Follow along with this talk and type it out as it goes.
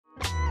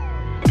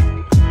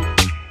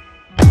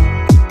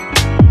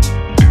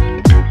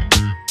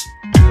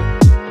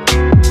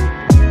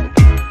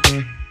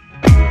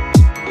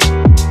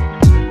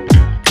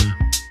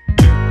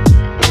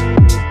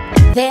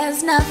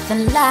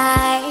nothing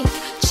like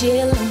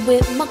chilling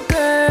with my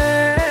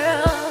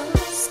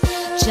girls.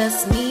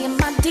 Just me and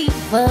my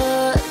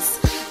divas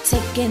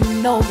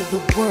taking over the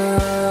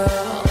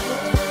world.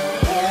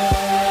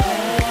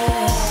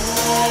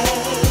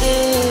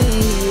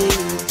 Hey,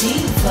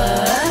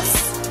 divas.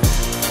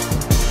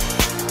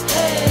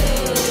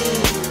 Hey,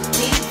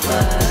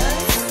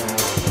 divas.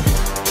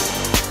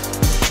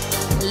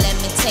 Let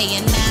me tell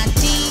you now.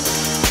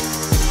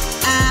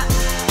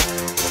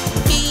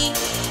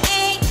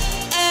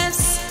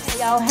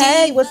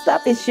 Hey, what's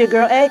up? It's your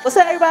girl A. What's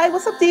up, everybody?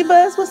 What's up,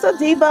 divas? What's up,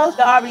 divas?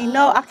 You already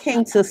know I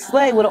came to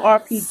slay with an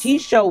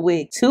RPG show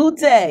wig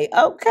today.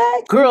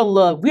 Okay, girl,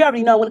 look, we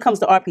already know when it comes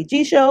to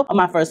RPG show on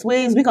my first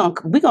wigs, we gonna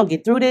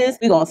get through this.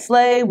 We gonna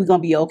slay. We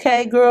gonna be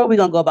okay, girl. We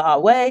gonna go about our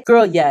way,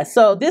 girl. Yeah.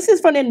 So this is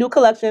from their new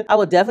collection. I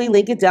will definitely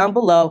link it down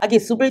below. I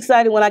get super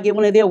excited when I get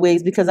one of their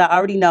wigs because I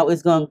already know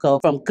it's gonna go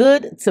from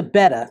good to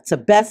better to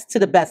best to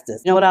the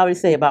bestest. You know what I always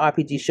say about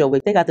RPG show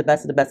wigs? They got the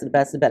best of the best of the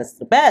best of the best of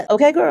the best.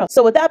 Okay, girl.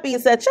 So with that being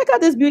said, check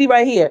out this beauty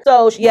right here.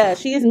 So yeah,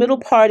 she is middle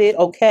parted.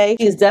 Okay,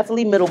 she is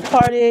definitely middle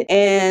parted,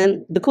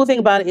 and the cool thing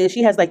about it is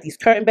she has like these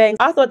curtain bangs.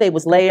 I thought they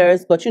was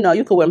layers, but you know,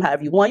 you can wear them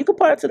however you want. You can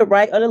part it to the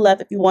right or the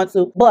left if you want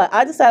to, but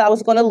I decided I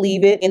was going to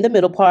leave it in the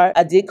middle part.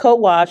 I did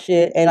co-wash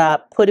it and I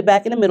put it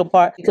back in the middle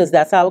part because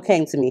that's how it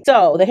came to me.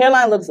 So the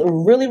hairline looks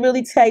really,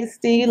 really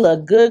tasty.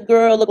 Look good,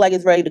 girl. Look like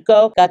it's ready to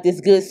go. Got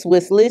this good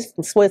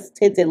Swiss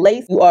tinted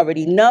lace. You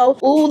already know.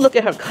 Ooh, look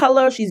at her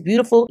color. She's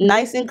beautiful,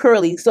 nice and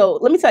curly. So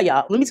let me tell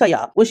y'all,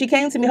 when she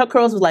came to me, her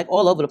curls was like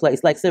all over the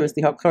place. Like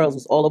seriously, her curls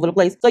was all over the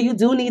place. So you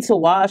do need to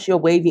wash your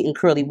wavy and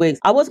curly wigs.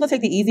 I was gonna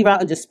take the easy route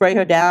and just spray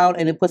her down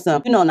and then put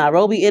some, you know,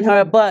 Nairobi in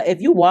her. But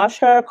if you wash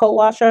her,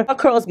 co-wash her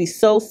curls be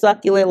so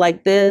succulent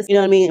like this, you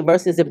know what I mean?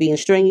 Versus it being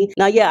stringy.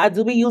 Now, yeah, I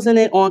do be using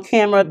it on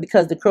camera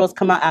because the curls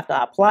come out after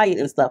I apply it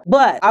and stuff.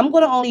 But I'm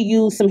gonna only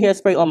use some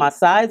hairspray on my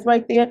sides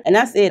right there, and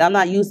that's it. I'm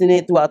not using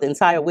it throughout the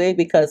entire wig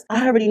because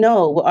I already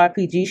know with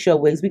RPG show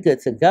wigs, we good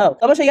to go. So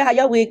I'm gonna show you how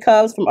your wig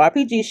comes from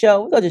RPG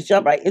show. We're gonna just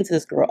jump right into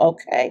this, girl.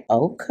 Okay.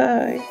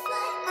 Okay.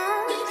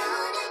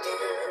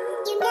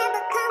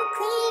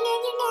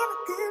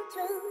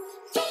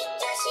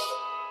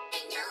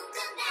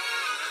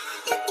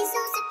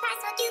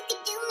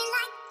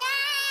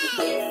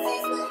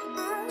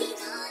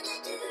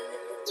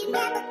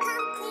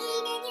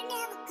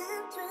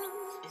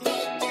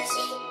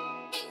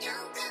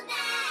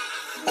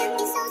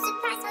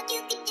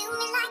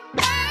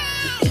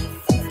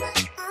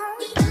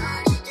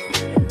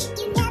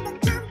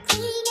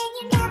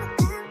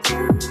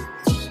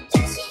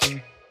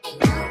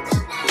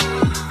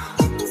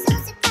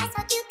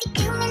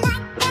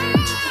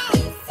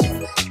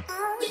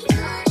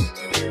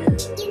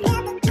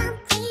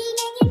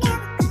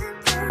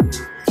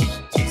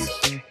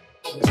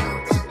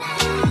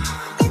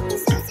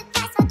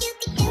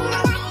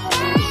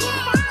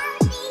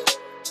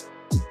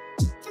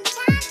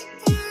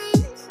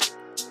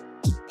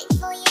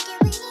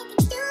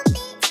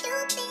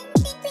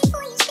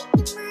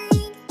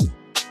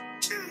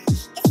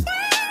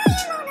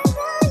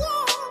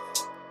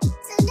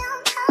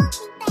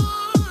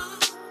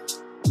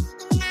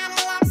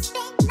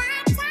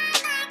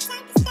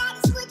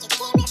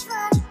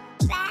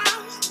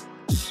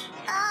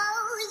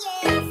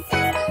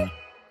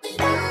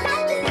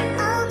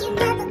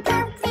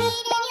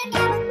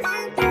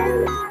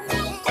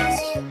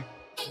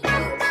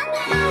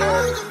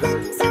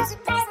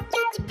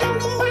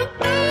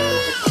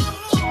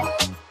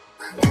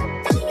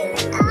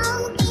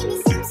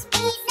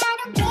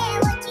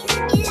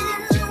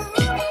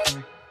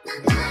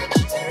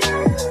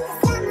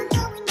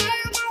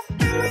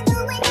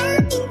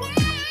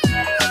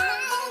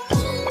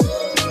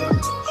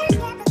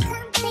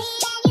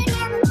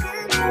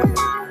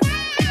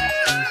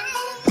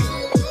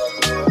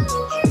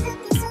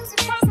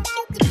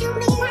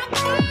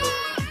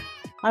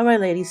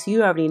 Alright ladies, so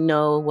you already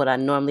know what I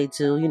normally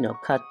do, you know,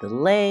 cut the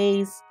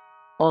lace,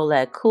 all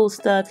that cool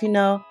stuff, you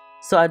know.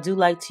 So I do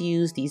like to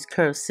use these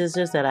curved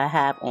scissors that I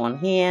have on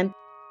hand.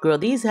 Girl,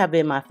 these have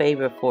been my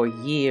favorite for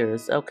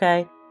years,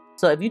 okay?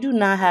 So if you do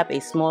not have a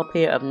small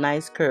pair of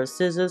nice curved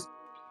scissors,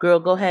 girl,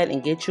 go ahead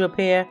and get you a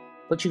pair,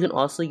 but you can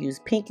also use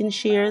pinking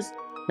shears.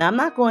 Now I'm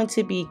not going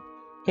to be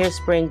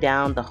hairspraying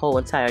down the whole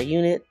entire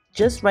unit,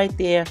 just right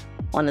there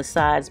on the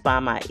sides by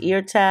my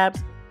ear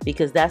tabs,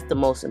 because that's the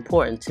most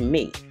important to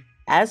me.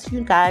 As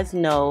you guys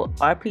know,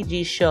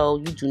 RPG show,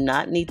 you do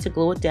not need to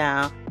glue it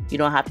down. You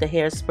don't have to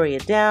hairspray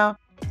it down.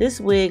 This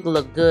wig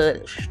look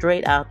good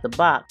straight out the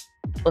box.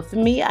 But for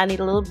me, I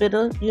need a little bit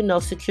of, you know,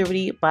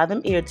 security by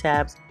them ear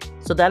tabs.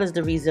 So that is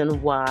the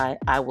reason why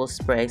I will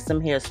spray some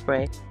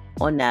hairspray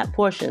on that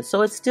portion.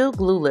 So it's still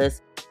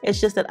glueless. It's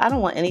just that I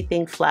don't want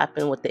anything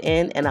flapping with the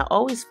end. And I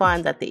always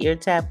find that the ear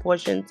tab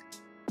portions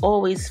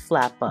always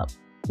flap up.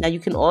 Now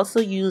you can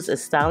also use a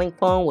styling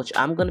foam, which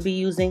I'm going to be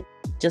using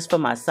just for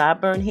my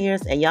sideburn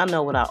hairs. And y'all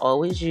know what I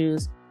always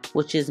use,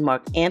 which is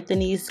Mark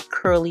Anthony's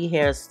curly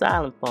hair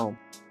styling foam.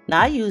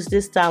 Now I use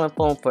this styling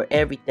foam for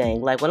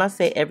everything. Like when I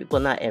say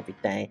well, not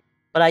everything,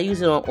 but I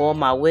use it on all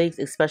my wigs,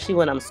 especially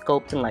when I'm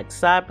sculpting like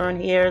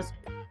sideburn hairs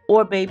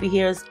or baby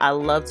hairs, I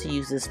love to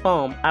use this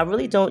foam. I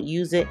really don't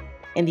use it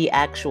in the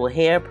actual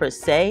hair per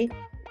se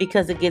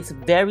because it gets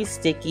very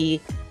sticky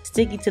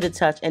to the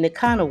touch, and it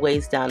kind of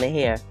weighs down the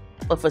hair.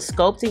 But for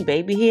sculpting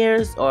baby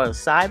hairs or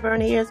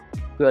sideburn hairs,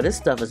 girl, this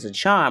stuff is a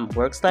charm.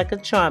 Works like a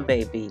charm,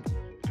 baby.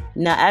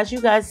 Now, as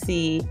you guys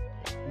see,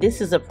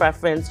 this is a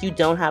preference. You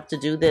don't have to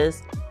do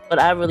this, but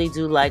I really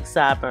do like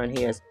sideburn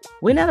hairs.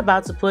 We're not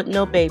about to put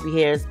no baby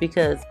hairs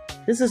because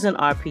this is an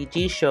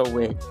RPG show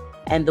wig,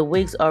 and the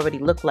wigs already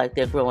look like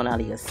they're growing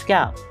out of your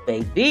scalp.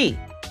 Baby,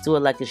 do it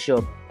like it's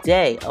your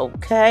day,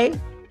 okay?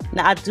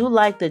 Now, I do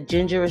like the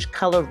gingerish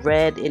color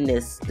red in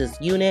this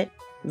unit.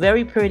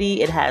 Very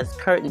pretty. It has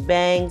curtain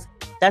bangs.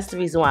 That's the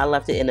reason why I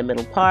left it in the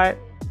middle part.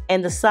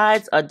 And the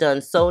sides are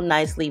done so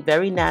nicely,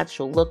 very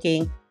natural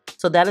looking.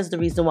 So that is the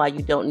reason why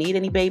you don't need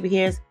any baby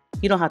hairs.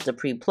 You don't have to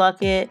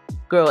pre-pluck it.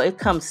 Girl, it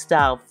comes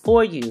styled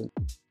for you.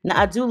 Now,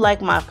 I do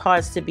like my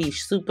parts to be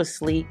super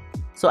sleek,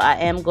 so I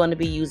am going to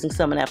be using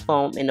some of that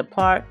foam in the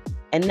part.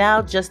 And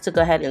now, just to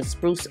go ahead and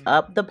spruce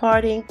up the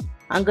parting,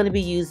 I'm going to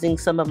be using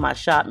some of my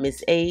Shop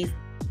Miss A's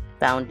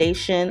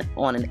foundation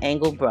on an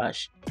angled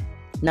brush.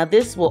 Now,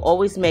 this will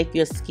always make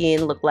your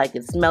skin look like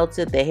it's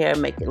melted, the hair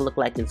make it look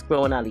like it's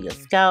growing out of your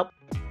scalp.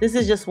 This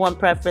is just one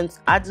preference.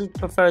 I do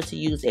prefer to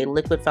use a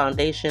liquid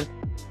foundation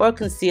or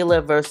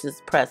concealer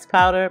versus pressed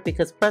powder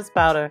because pressed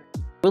powder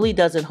really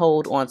doesn't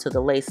hold onto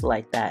the lace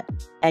like that.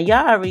 And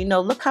y'all already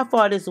know, look how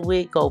far this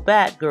wig go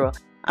back, girl.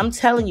 I'm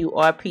telling you,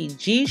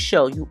 RPG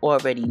show, you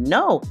already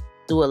know.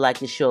 Do it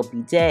like it's your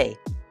bidet.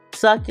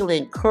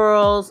 Succulent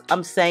curls.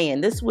 I'm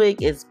saying this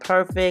wig is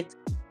perfect.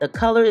 The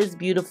color is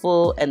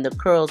beautiful and the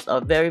curls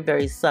are very,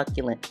 very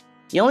succulent.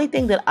 The only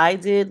thing that I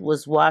did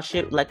was wash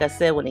it, like I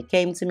said, when it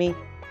came to me,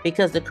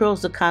 because the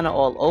curls are kind of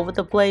all over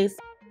the place.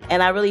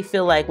 And I really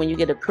feel like when you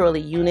get a curly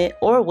unit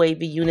or a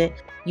wavy unit,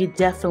 you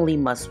definitely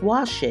must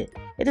wash it.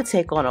 It'll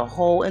take on a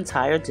whole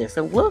entire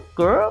different look,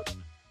 girl.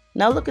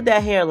 Now look at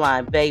that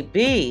hairline,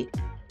 baby.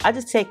 I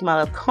just take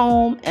my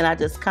comb and I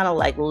just kind of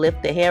like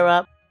lift the hair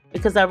up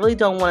because I really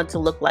don't want it to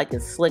look like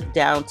it's slicked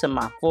down to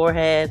my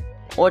forehead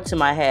or to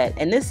my head.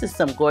 And this is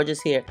some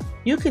gorgeous hair.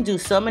 You can do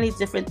so many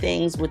different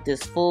things with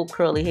this full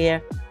curly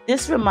hair.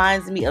 This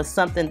reminds me of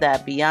something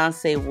that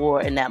Beyonce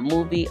wore in that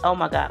movie. Oh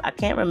my God, I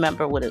can't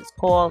remember what it's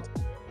called.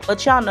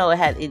 But y'all know it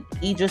had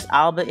Idris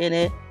Elba in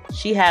it.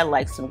 She had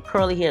like some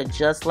curly hair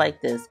just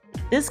like this.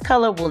 This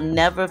color will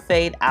never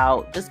fade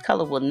out. This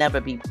color will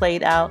never be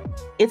played out.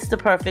 It's the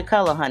perfect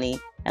color, honey.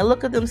 And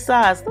look at them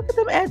sides. Look at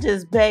them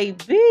edges,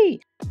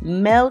 baby.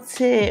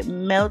 Melted,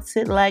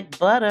 melted like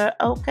butter.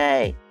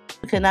 Okay.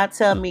 You cannot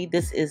tell me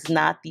this is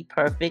not the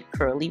perfect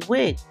curly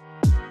wig.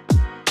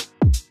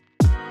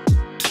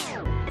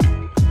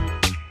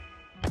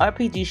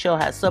 RPG Show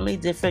has so many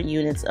different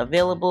units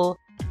available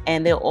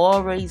and they're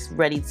always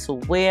ready to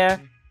wear.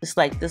 Just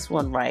like this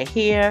one right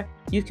here.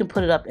 You can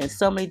put it up in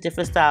so many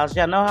different styles.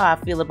 Y'all know how I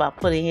feel about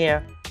putting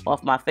hair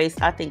off my face.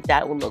 I think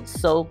that would look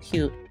so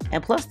cute.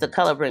 And plus the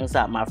color brings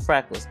out my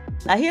freckles.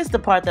 Now here's the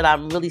part that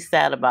I'm really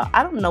sad about.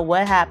 I don't know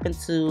what happened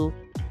to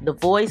the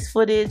voice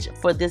footage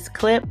for this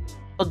clip.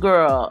 But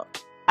girl,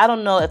 I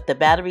don't know if the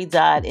battery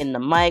died in the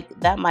mic.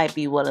 That might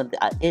be one of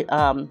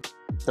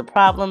the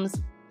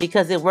problems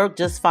because it worked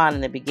just fine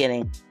in the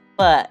beginning.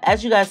 But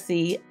as you guys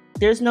see,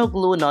 there's no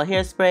glue and no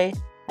hairspray.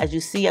 As you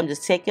see, I'm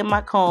just taking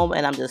my comb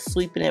and I'm just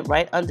sweeping it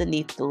right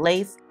underneath the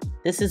lace.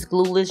 This is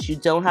glueless. You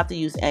don't have to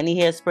use any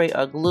hairspray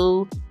or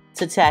glue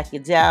to tack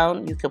it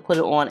down. You can put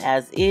it on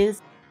as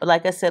is. But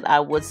like I said, I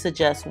would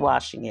suggest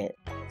washing it.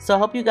 So I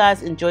hope you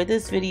guys enjoyed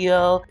this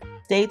video.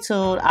 Stay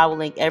tuned. I will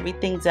link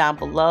everything down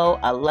below.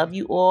 I love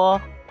you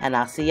all and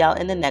I'll see y'all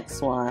in the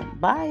next one.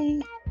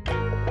 Bye.